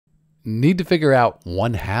Need to figure out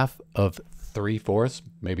 1/2 of 3/4,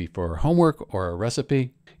 maybe for homework or a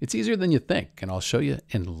recipe? It's easier than you think, and I'll show you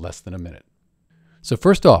in less than a minute. So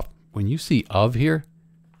first off, when you see of here,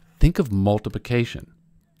 think of multiplication.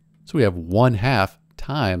 So we have 1/2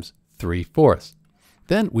 times 3/4.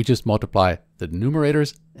 Then we just multiply the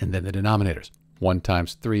numerators and then the denominators. 1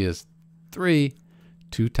 times 3 is 3,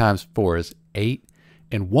 2 times 4 is 8,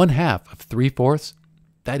 and 1/2 of 3/4,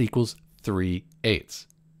 that equals 3/8.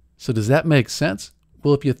 So does that make sense?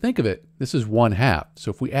 Well, if you think of it, this is 1/2.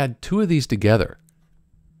 So if we add 2 of these together,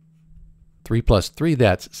 3 plus 3,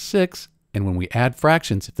 that's 6. And when we add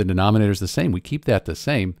fractions, if the denominator is the same, we keep that the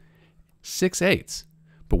same, 6/8.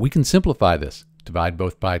 But we can simplify this. Divide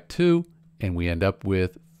both by 2, and we end up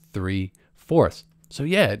with 3/4. So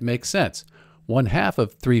yeah, it makes sense. 1/2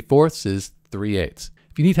 of 3/4 is 3/8.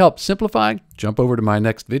 If you need help simplifying, jump over to my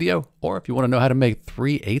next video, or if you want to know how to make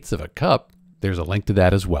 3/8 of a cup, there's a link to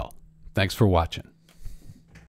that as well. Thanks for watching.